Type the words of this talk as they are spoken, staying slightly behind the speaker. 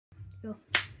Go.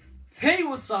 Hey,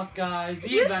 what's up, guys?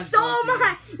 You stole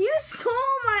my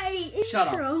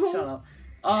intro. Shut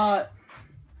up.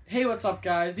 Hey, what's up,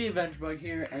 guys? The Adventure Bug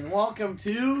here, and welcome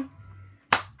to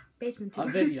basement tour.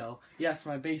 a video. Yes,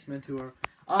 my basement tour.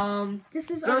 This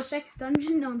is our sex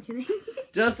dungeon. No, I'm kidding.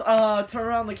 Just turn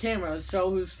around the camera and show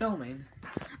who's filming.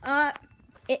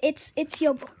 It's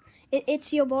your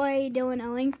boy Dylan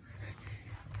Elling.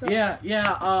 So.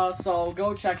 Yeah. So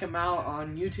go check him out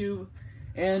on YouTube,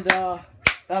 and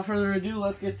without further ado,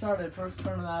 let's get started. First,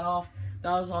 turn that off.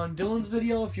 That was on Dylan's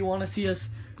video. If you want to see us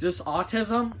just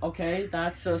autism, okay,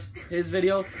 that's just his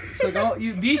video. So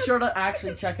be sure to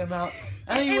actually check him out.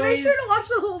 Anyways, and make sure to watch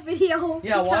the whole video.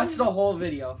 Yeah, watch the whole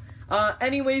video.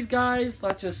 Anyways, guys,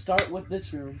 let's just start with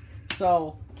this room.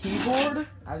 So, keyboard,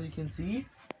 as you can see,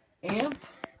 amp,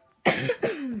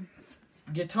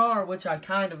 guitar, which I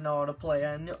kind of know how to play.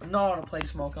 I know how to play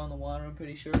Smoke on the Water, I'm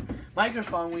pretty sure.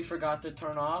 Microphone, we forgot to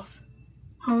turn off.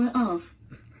 Turn it off.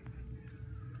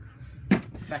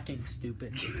 Fucking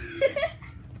stupid.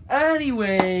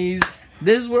 Anyways,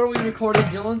 this is where we recorded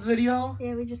Dylan's video.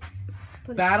 Yeah, we just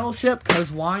put Battleship,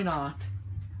 because why not?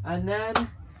 And then,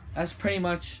 that's pretty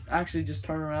much, actually just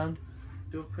turn around,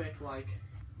 do a quick,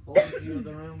 overview of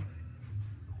the room.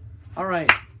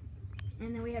 Alright.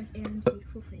 And then we have Aaron's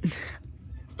beautiful face.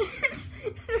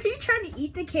 Are you trying to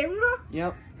eat the camera?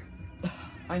 Yep.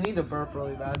 I need to burp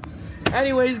really bad.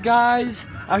 Anyways, guys,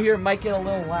 out here it might get a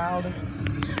little loud.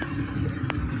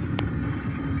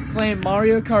 Playing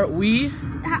Mario Kart Wii.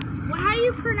 How do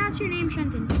you pronounce your name,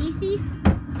 Shenton? T-Thief?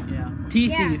 Yeah.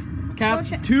 T-Thief. Yeah.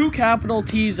 Two capital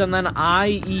T's and then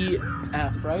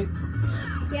I-E-F, right?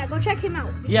 Yeah, go check him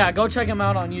out. Yeah, go check him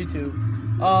out on YouTube.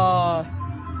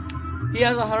 He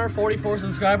has 144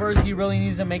 subscribers. He really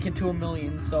needs to make it to 1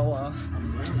 million, so,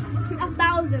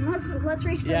 1,000. Let's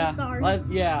reach for the stars.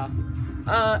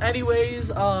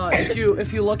 Anyways,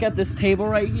 if you look at this table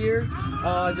right here,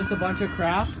 just a bunch of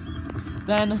crap.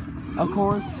 Then, of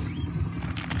course,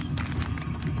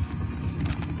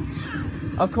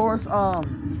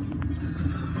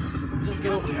 just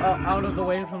get out of the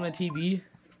way from the TV.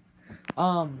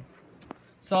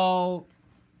 So,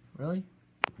 really?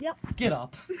 Yep. Get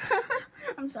up.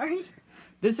 I'm sorry.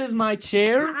 This is my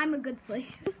chair. I'm a good slave.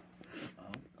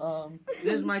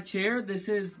 This is my chair. This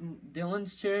is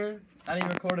Dylan's chair that he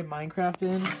recorded Minecraft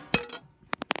in.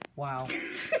 Wow.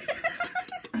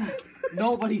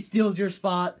 Nobody steals your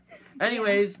spot.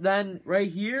 Anyways, then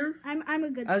right here, I'm a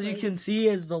good as slave. you can see,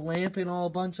 is the lamp and all a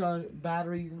bunch of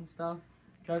batteries and stuff.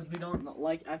 Because we don't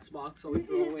like Xbox, so we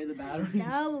throw away the batteries.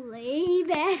 No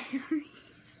batteries.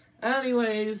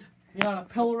 Anyways, we got a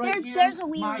pillow right here. There's a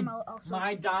Wii remote also.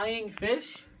 My dying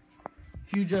fish.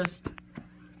 If you just...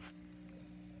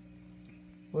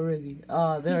 Where is he?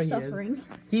 There He's he suffering. is.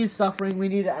 He's suffering. We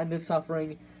need to end his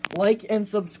suffering. Like and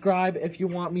subscribe if you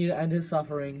want me to end his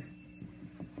suffering.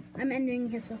 I'm ending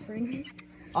his suffering.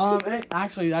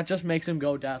 Actually, that just makes him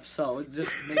go deaf, so it's just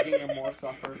making him more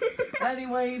suffer.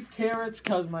 Anyways, carrots,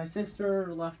 because my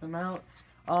sister left them out.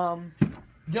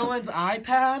 Dylan's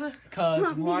iPad,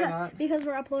 because why not? Because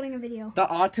we're uploading a video. The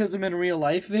Autism in Real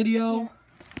Life video.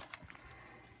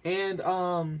 Yeah. And,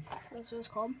 That's what it's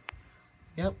called.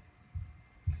 Yep.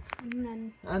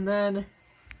 And then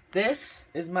this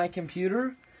is my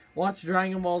computer. Watch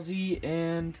Dragon Ball Z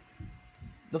and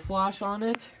the Flash on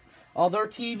it. Other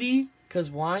TV, because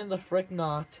why the frick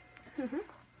not?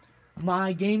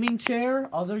 My gaming chair,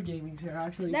 other gaming chair,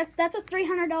 actually. That's a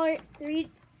 $300.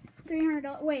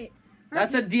 $300. Wait.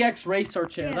 That's a DX Racer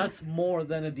chair. Yeah. That's more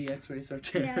than a DX Racer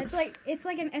chair. Yeah, it's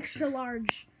like an extra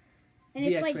large, and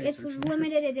DX it's Racer chair.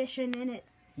 limited edition, and it's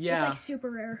like super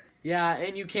rare. Yeah,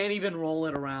 and you can't even roll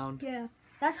it around. Yeah,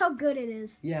 that's how good it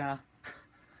is. Yeah.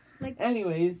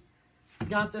 Anyways,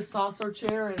 got this saucer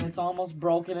chair, and it's almost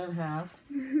broken in half.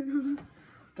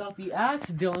 Got the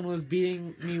axe Dylan was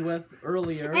beating me with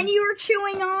earlier. And you were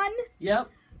chewing on?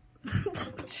 Yep.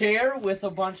 Chair with a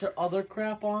bunch of other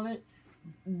crap on it.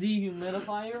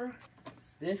 Dehumidifier.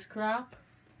 This crap.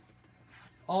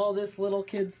 All this little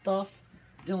kid stuff.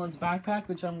 Dylan's backpack,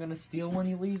 which I'm gonna steal when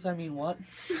he leaves. I mean, what?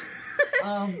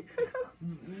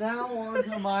 Now on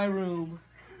to my room.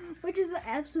 Which is an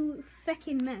absolute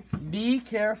feckin' mess. Be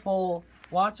careful.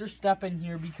 Watch your step in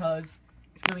here because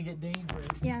it's gonna get dangerous.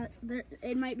 Yeah,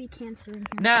 it might be cancer in here.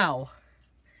 Now,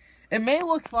 it may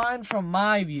look fine from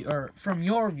my view, or from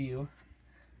your view,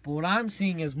 but what I'm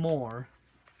seeing is more.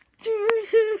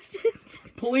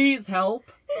 Please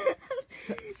help.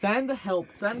 Send help.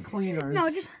 Send cleaners.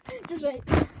 No, just wait.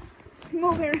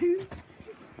 Move, Aaron.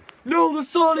 No, the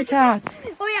Sonic Cat.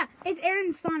 Oh yeah, it's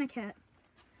Aaron's Sonic Cat.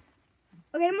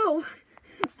 Okay, move.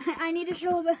 I need to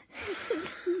show the...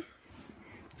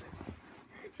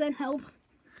 send help.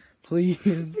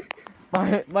 Please.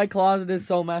 My closet is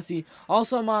so messy.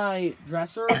 Also, my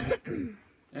dresser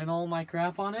and all my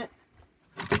crap on it.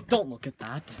 Don't look at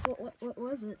that. What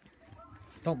was it?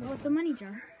 Don't look. Oh, it's a money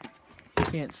jar. You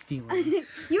can't steal it. You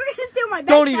were gonna steal my backpack.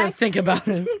 Don't even think about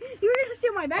it. You were gonna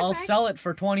steal my backpack. I'll sell it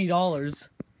for $20.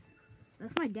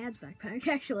 That's my dad's backpack,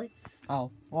 actually.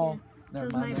 Oh, well, Yeah, never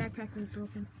because my mind. Then. backpack was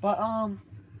broken. But,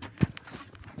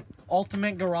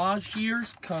 ultimate garage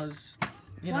gears, because,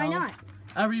 you Why know, not?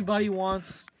 everybody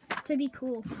wants... To be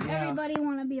cool. Yeah. Everybody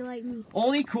want to be like me.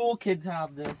 Only cool kids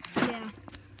have this. Yeah.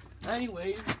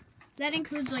 Anyways. That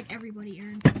includes, like, everybody,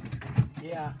 Aaron.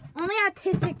 Yeah. Only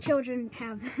autistic children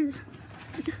have this.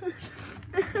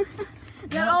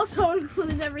 That Yeah. also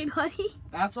includes everybody.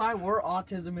 That's why we're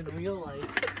autism in real life.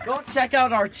 Go check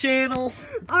out our channel.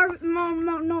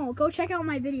 No, go check out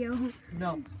my video.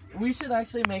 No, we should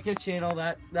actually make a channel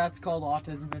that's called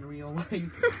Autism in Real Life.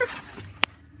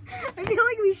 I feel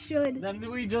like we should. Then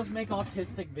we just make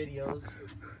autistic videos.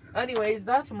 Anyways,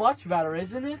 that's much better,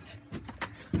 isn't it?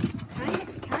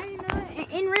 Kinda.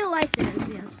 In real life it is,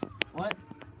 yes. What?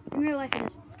 In real life it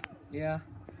is. Yeah.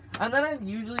 And then I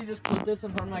usually just put this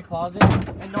in front of my closet,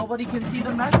 and nobody can see the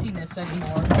messiness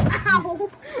anymore. Ow!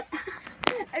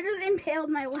 I just impaled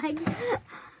my leg.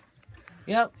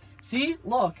 Yep. See?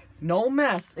 Look. No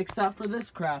mess, except for this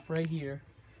crap right here.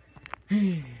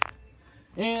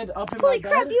 And up in Holy my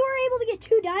crap, bed. you were able to get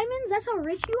 2 diamonds? That's how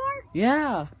rich you are?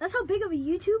 Yeah. That's how big of a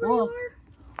YouTuber Look. you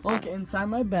Look, inside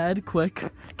my bed,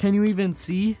 quick. Can you even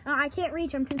see? are? I can't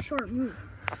reach, I'm too short. Move.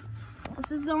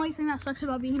 This is the only thing that sucks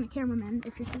about being a cameraman,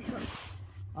 if you're too short.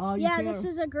 You Yeah, can't- this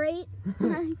is a great...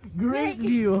 Great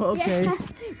view, okay. Yeah,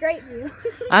 great view.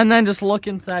 And then just look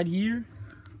inside here.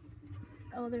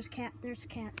 Oh, there's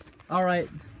cats. Alright.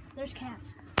 There's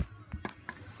cats.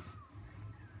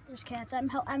 There's cats.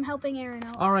 I'm helping Aaron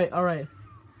out. Alright.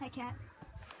 Hi, cat.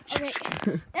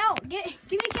 Okay. No, give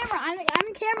me a camera. I'm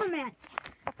a cameraman.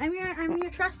 I'm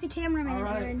your trusty cameraman, All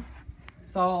right. Aaron.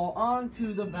 So, on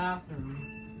to the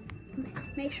bathroom.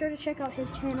 Make sure to check out his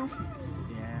channel.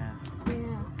 Yeah.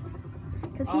 Yeah.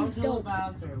 Because On he's to the dope.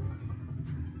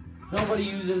 bathroom. Nobody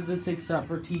uses this except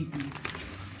for Tiki.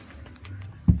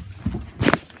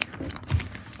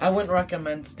 I wouldn't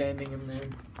recommend standing in there.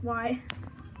 Why?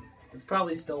 It's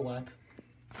probably still wet.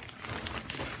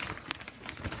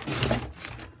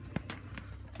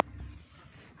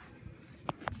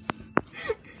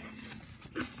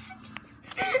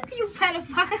 You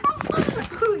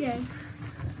pedophile. Okay.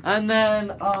 And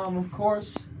then, of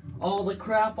course, all the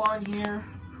crap on here,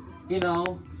 you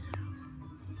know.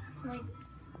 Like,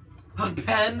 A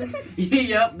pen.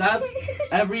 Yep, that's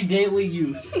every daily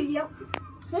use. yep.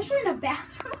 Especially in a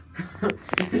bathroom.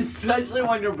 Especially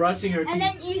when you're brushing your teeth. And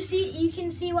then you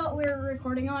can see what we're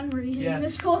recording on. We're using Yes. the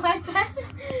school's iPad.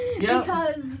 Yep.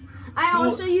 Because I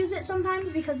also use it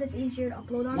sometimes because it's easier to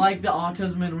upload on. Like the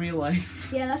autism in real life.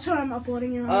 Yeah, that's what I'm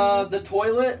uploading it on. The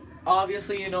toilet,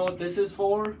 obviously you know what this is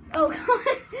for. Oh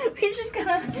god, we just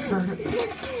gotta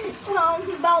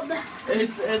about the.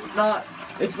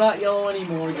 It's not yellow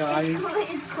anymore, guys.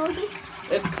 It's clean.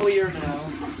 It's clear now.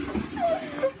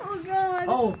 Oh god.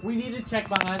 Oh, we need to check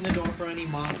behind the door for any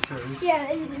monsters. Yeah,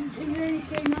 is there any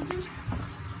scary monsters?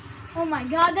 Oh my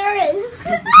god, there it is.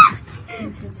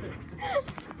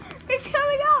 It's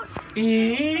coming out.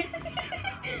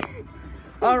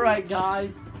 Alright,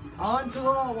 guys. On to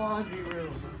our laundry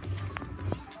room.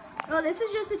 Oh, this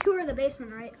is just a tour of the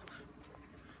basement, right?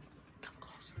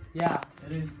 Yeah,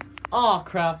 it is. Oh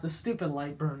crap, the stupid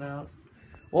light burned out.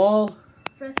 Well,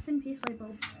 Rest in peace, light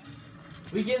bulb.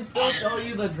 we can still show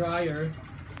you the dryer.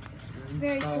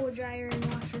 Very stuff. cool dryer and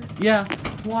washer. Yeah,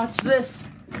 watch this.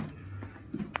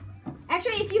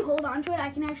 Actually, if you hold on to it, I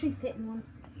can actually fit in one.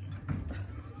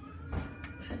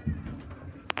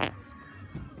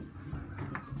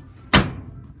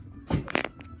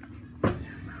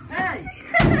 Hey!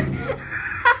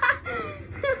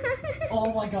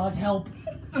 Oh my gosh, help.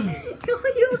 Are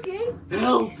you okay?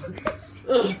 Help.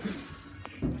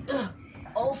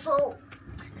 Also,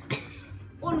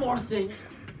 one more thing.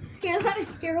 Here,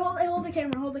 hold the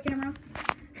camera. Hold the camera.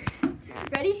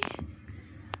 Ready?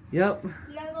 Yep. You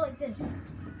gotta go like this.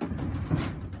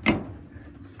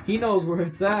 He knows where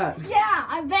it's at. Yeah,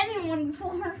 I've been in one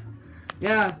before.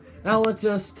 Yeah. Now let's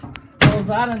just close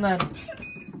that and then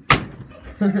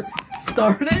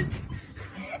start it.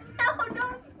 No,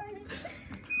 don't start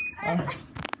it.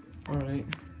 Alright.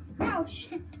 Oh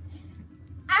shit.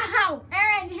 Ow,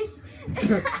 Aaron.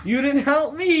 You didn't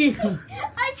help me.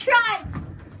 I tried.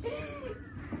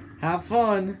 Have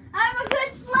fun. I'm a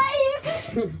good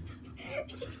slave.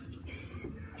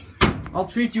 I'll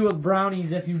treat you with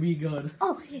brownies if you be good.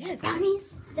 Oh,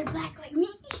 brownies? They're black like me.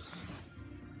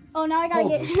 Oh, now I gotta Oh,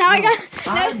 get. Now I got.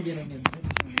 I'm getting it.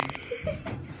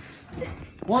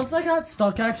 Once I got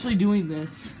stuck actually doing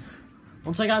this.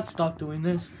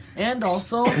 And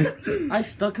also, I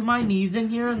stuck my knees in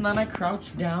here and then I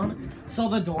crouched down so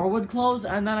the door would close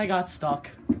and then I got stuck.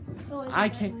 Oh, I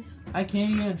can't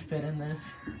even fit in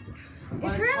this. It's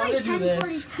But currently fun to do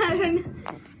this. 10:47.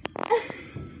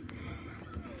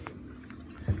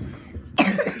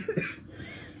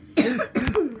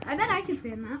 I bet I could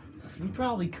fit in that. You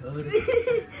probably could.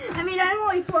 I mean, I'm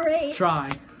only 4'8".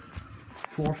 Try.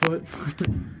 4 foot.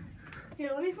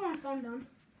 Here, let me put my phone down.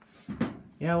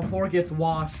 Yeah, before it gets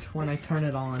washed when I turn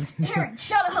it on. Aaron,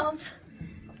 shut up.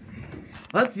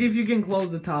 Let's see if you can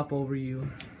close the top over you.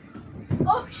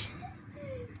 Oh,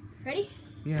 ready?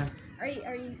 Yeah. Are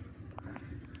you?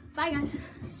 Bye, guys.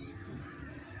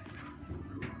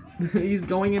 He's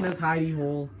going in his hidey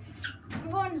hole.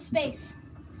 I'm going to space.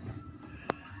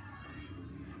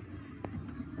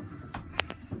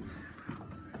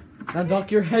 Now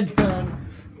duck your head down.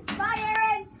 Bye,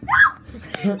 Aaron.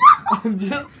 No! I'm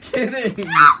just kidding.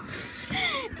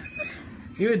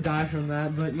 You would die from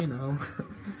that, but you know.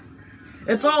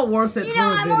 It's all worth it You for know,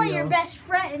 a I'm video. only your best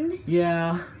friend.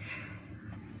 Yeah.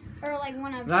 Or like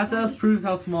one of. That just proves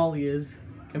how small he is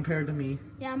compared to me.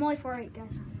 Yeah, I'm only 4'8",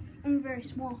 guys. I'm very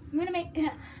small. I'm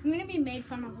gonna be made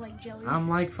fun of like Jelly. I'm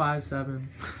like 5'7".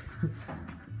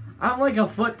 I'm like a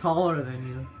foot taller than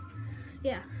you.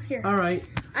 Yeah, here. Alright.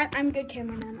 I'm good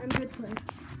cameraman. I'm good slave.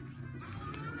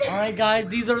 Alright guys,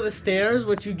 these are the stairs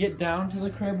which you get down to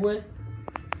the crib with.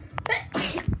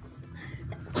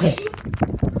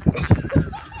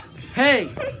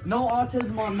 Hey! No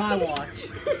autism on my watch.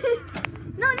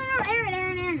 No,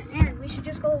 Aaron. We should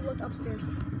just go look upstairs.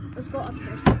 Let's go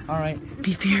upstairs. Alright.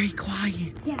 Be very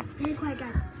quiet. Yeah, very quiet,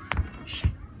 guys. Shh.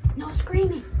 No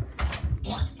screaming.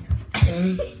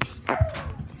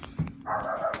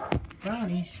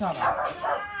 Brownie, shut up.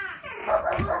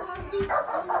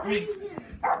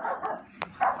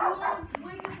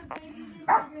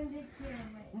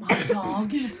 My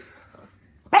dog.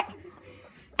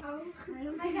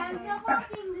 I gotta stop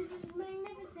walking. This is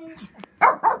magnificent.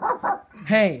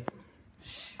 Hey.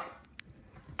 Shh.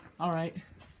 Alright.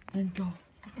 Then go.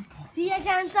 See, I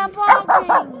can't stop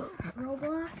walking.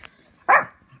 Roblox.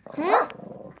 Huh?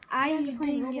 I was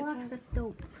playing Roblox. That's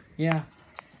dope. Yeah.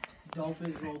 Dope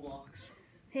is Roblox.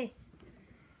 Hey.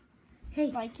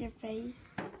 Like your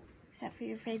face. Except for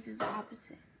your face is the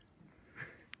opposite.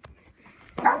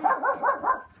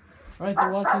 Alright,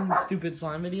 they're watching stupid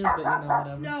slime videos, but you know,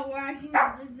 whatever. No, we're actually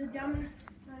the dumbest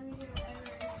slime video ever.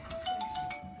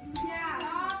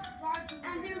 Yeah.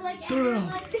 And they're like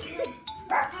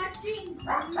touching.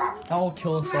 That will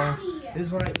kill us all. This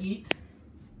is where I eat.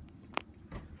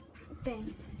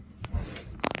 Bang.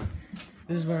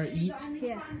 This is where I eat.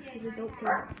 Yeah, it's a dope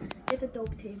table. It's a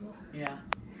dope table. Yeah.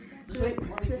 Just wait.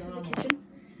 Let me This is turn the on the kitchen.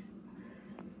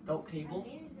 dope table.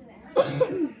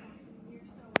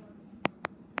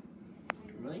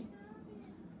 Really?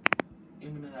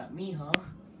 Aiming it at me, huh?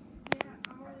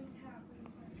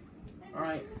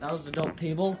 Alright, that was the dope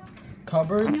table.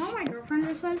 Cupboards. You know what my girlfriend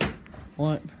just said?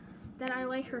 What? That I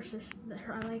like her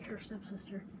I like her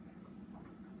stepsister.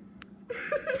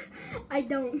 I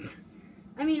don't.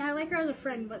 I mean, I like her as a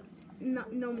friend, but no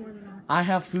more than that. I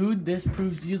have food. This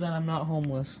proves to you that I'm not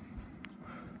homeless.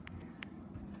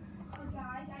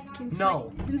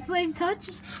 No. Can slave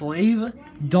touch? Slave,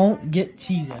 don't get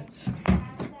Cheez-Its.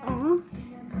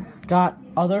 Got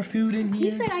other food in here?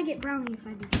 You said I get brownie if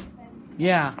I do.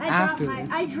 Yeah, I after.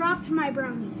 dropped my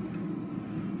brownie.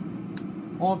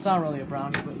 Well, it's not really a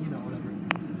brownie, but you know, whatever.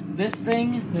 This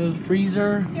thing, the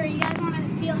freezer. Here, you guys want to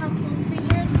feel how cool the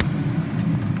freezer is?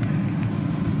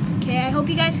 Okay, I hope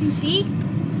you guys can see.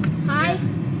 Hi.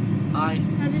 Hi.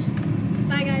 Now just,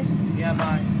 bye guys. Yeah,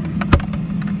 bye.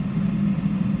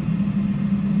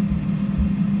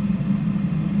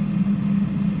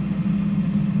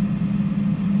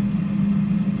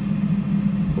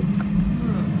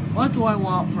 What do I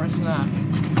want for a snack?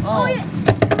 Oh, yeah.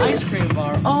 Ice cream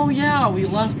bar. Oh yeah, we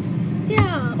left.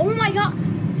 Yeah. Oh my god.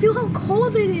 Feel how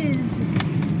cold it is.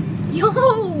 Yo.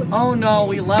 Oh no,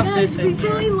 we left Guys, this in we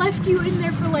probably here. left you in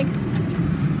there for like,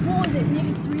 what was it,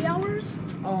 maybe 3 hours?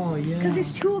 Oh yeah. Because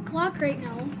it's 2 o'clock right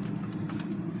now.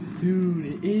 Dude,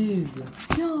 it is.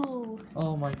 Yo.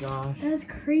 Oh my gosh. That's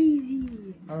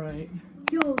crazy. Alright.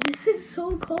 Yo, this is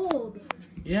so cold.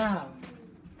 Yeah.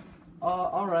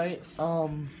 Alright.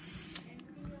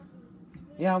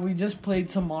 Yeah, we just played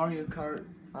some Mario Kart.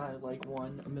 I like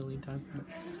won a million times.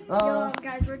 Yo,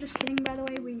 guys, we're just kidding, by the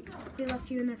way. We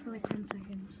left you in there for like 10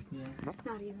 seconds. Yeah.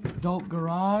 Not even. Adult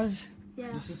garage.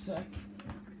 Yeah. Just a sec.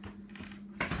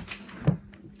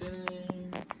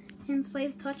 And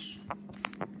slave touch.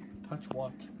 Touch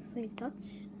what? Slave touch.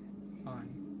 Fine.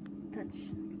 Touch.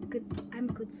 Good. I'm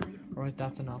a good slave. Alright,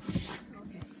 that's enough.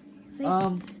 Okay.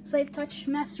 Slave touch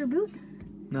master boot.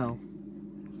 No.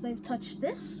 Slave touch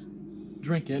this.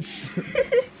 Drink it.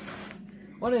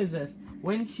 What is this?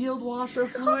 Windshield washer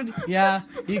fluid? Yeah,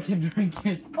 you can drink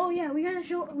it. Oh yeah, we gotta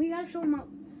show them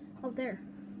out there.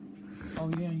 Oh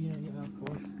yeah, of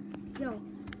course. Yo.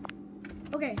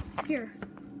 Okay, here.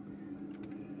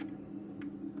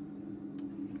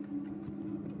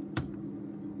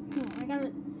 No, I got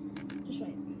it. Just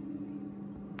wait.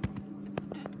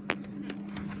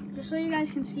 Just so you guys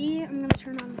can see, I'm gonna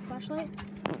turn on the flashlight.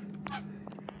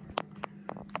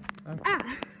 Okay.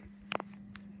 Ah!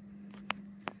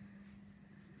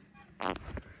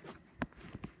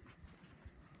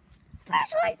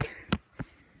 Flashlight!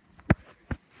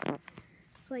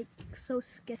 It's like so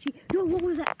sketchy. Yo, what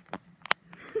was that?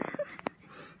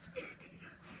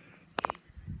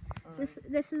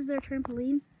 This is their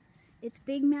trampoline. It's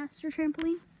Big Master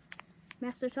Trampoline.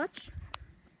 Master Touch.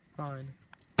 Fine.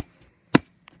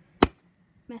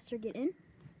 Master Get In.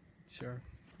 Sure.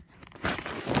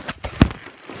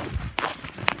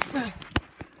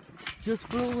 Just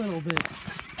for a little bit.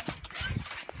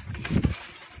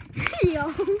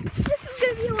 Yo, this is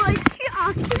gonna be like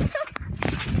autism.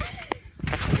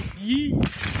 Yeet.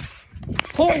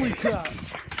 Holy crap.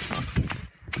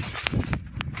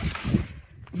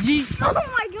 Yeet. Oh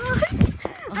my god.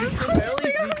 I'm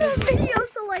focusing on the video,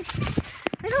 so like,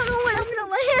 I don't know when I'm gonna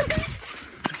land.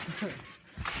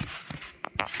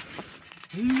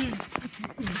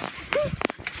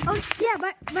 Oh yeah,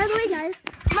 by the way guys,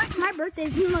 my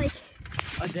birthday's in like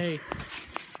a day.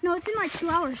 No, it's in like 2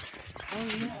 hours. Oh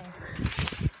yeah.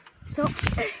 So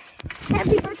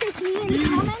happy birthday to me in the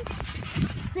comments.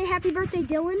 Say happy birthday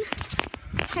Dylan.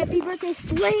 Happy birthday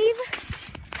Slave.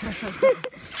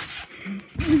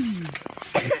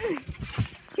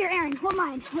 Here Aaron, hold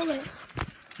mine. Hold it.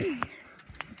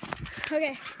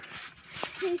 Okay.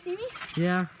 Can you see me?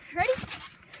 Yeah. Ready?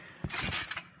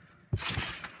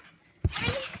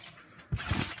 Ready?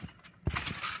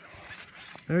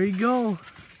 There you go.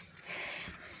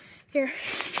 Here.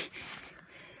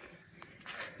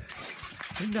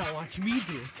 And now watch me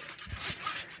do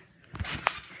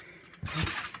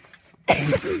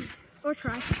it. Or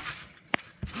try.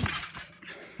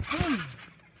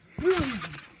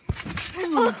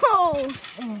 Oh!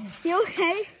 You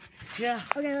okay? Yeah.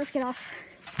 Okay, let's get off.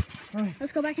 All right.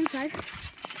 Let's go back inside.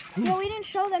 Yo, we didn't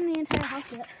show them the entire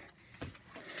house yet.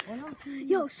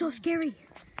 Yo, so scary.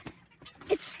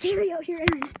 It's scary out here,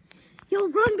 Aaron. Yo,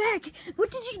 run back.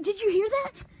 What did you hear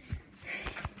that?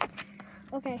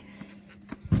 Okay.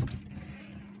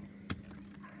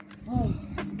 Oh.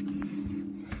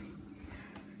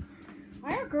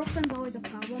 Why are girlfriends always a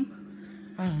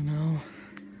problem? I don't know.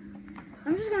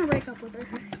 I'm just gonna break up with her.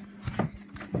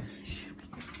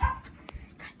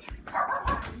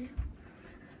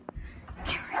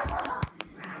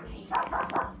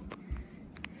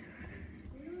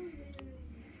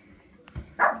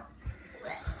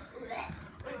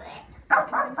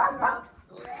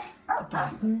 The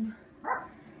bathroom?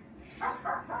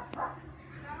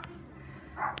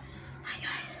 Hi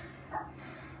guys.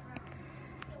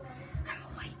 I'm a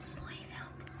white slave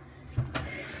help.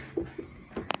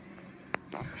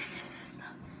 And this is the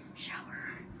shower.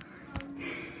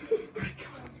 Alright,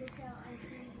 come on.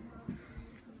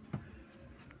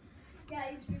 Yeah,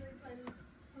 it's really funny.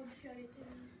 I'll show you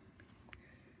too.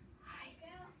 Hi.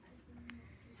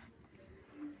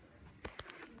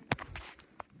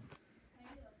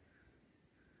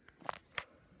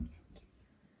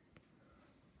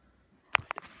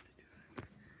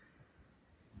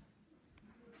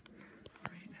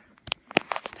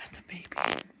 That's a baby.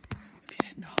 If you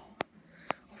didn't know.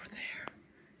 Over there.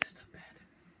 Just a bed.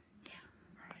 Yeah.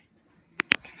 Alright.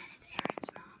 And then it's Aaron's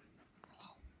mom.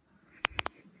 Hello.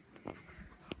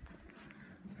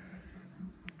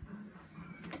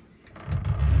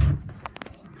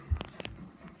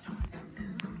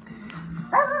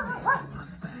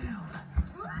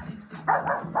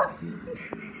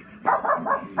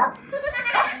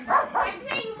 I'm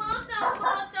saying moto,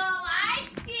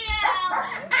 like you.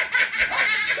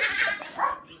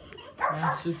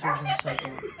 My sisters are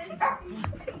psycho.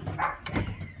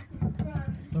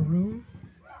 The room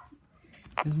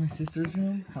is my sister's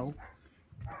room. Help.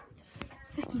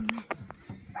 Freaking mess.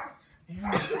 And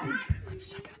let's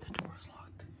check if the door is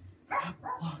locked. Yep,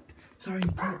 locked. Sorry,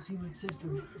 you can't see my sister.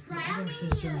 My other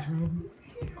sister's room.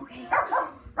 Okay.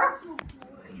 I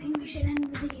think we should end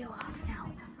the video off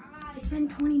now. It's been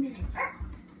 20 minutes.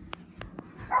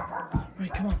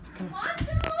 Right, come on.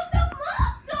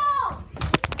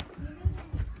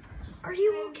 Are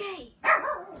you okay?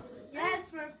 Yes,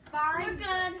 we're fine. We're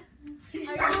good. You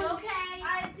Are sound- you okay?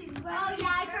 Oh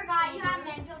yeah, I forgot you have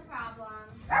mental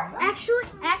problems.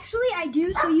 Actually, I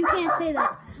do. So you can't say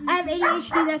that. I have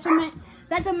ADHD.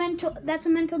 That's a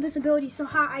mental disability. So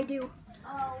I do.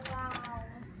 Oh wow.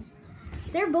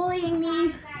 They're bullying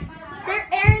me.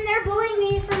 They're bullying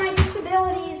me for my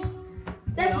disabilities.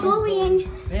 That's bullying.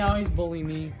 They always bully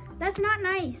me. That's not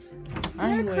nice.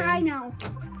 I'm gonna cry now.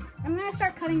 I'm gonna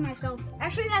start cutting myself.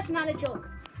 Actually, that's not a joke.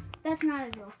 That's not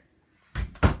a joke.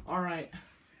 Alright.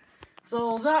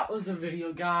 So that was the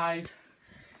video, guys.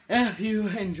 If you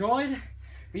enjoyed,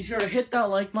 be sure to hit that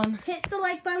like button. Hit the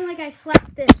like button like I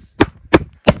slapped this.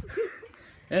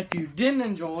 If you didn't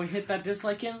enjoy, hit that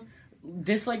dislike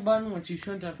button, which you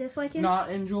shouldn't have Dislike it?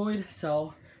 not enjoyed.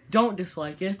 So don't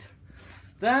dislike it.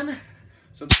 Then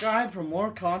subscribe for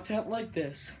more content like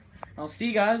this. I'll see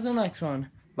you guys in the next one.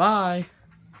 Bye.